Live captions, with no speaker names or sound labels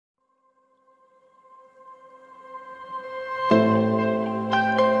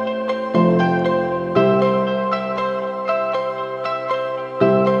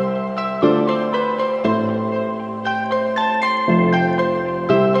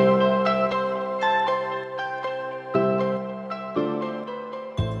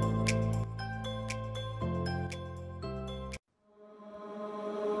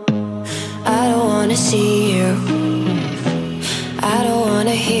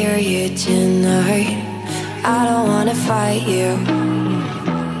tonight. I don't wanna fight you.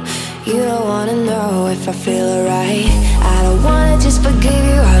 You don't wanna know if I feel alright. I don't wanna just forgive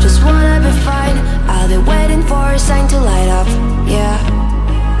you, I just wanna be fine. I'll be waiting for a sign to light up, yeah.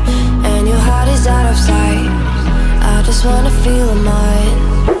 And your heart is out of sight. I just wanna feel mine.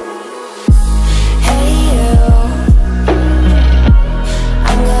 Hey you,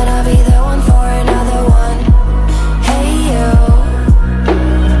 I'm gonna be the one for another one. Hey you,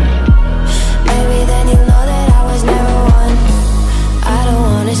 maybe then you'll know that I was never one. I don't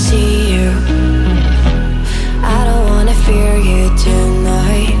wanna see you, I don't wanna fear you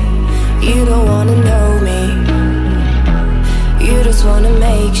tonight. You don't wanna know me, you just wanna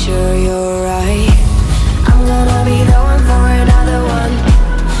make sure you're right. I'm gonna be the one for another one.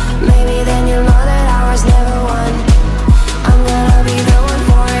 Maybe then you'll know that I was never one. I'm gonna be the one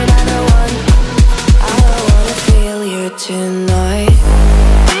for another one. I don't wanna feel you tonight.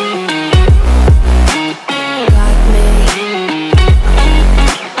 Got me.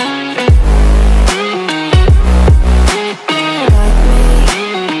 Got me.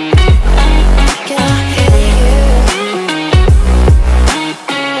 Can I hear you?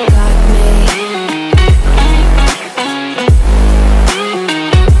 Got me.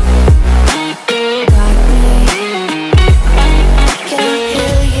 Got me. Can I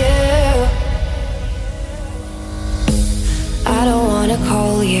hear you? I don't wanna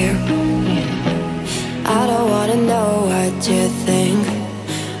call you, I don't wanna know what you think.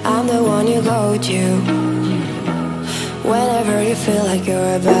 I'm the one you go to whenever you feel like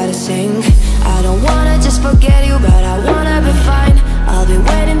you're about to sink. I don't wanna just forget you, but I wanna be fine. I'll be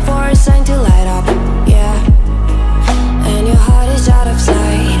waiting for a sign to light up, yeah. And your heart is out of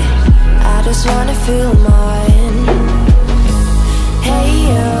sight. I just wanna feel mine. Hey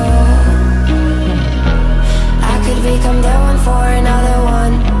you, I could become the one for another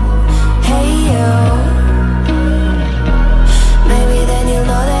one. Hey you, maybe then you'll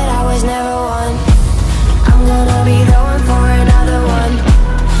know that I was never one. I'm gonna be the one for another one.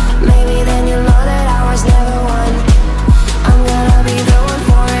 Maybe then you'll know that I was never one. I'm gonna be the one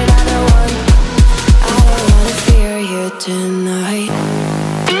for another one. I don't wanna fear you tonight.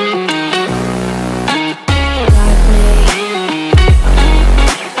 Got me.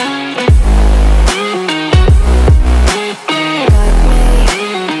 Got me.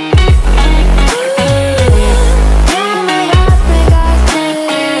 Got me, got me, got me.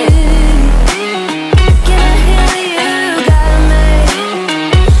 Can I hear you? Got me.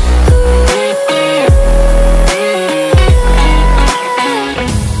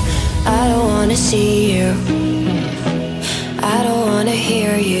 I don't wanna see you, I don't wanna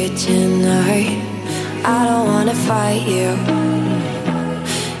hear you tonight. I don't wanna fight you.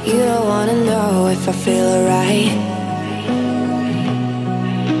 You don't wanna know if I feel alright.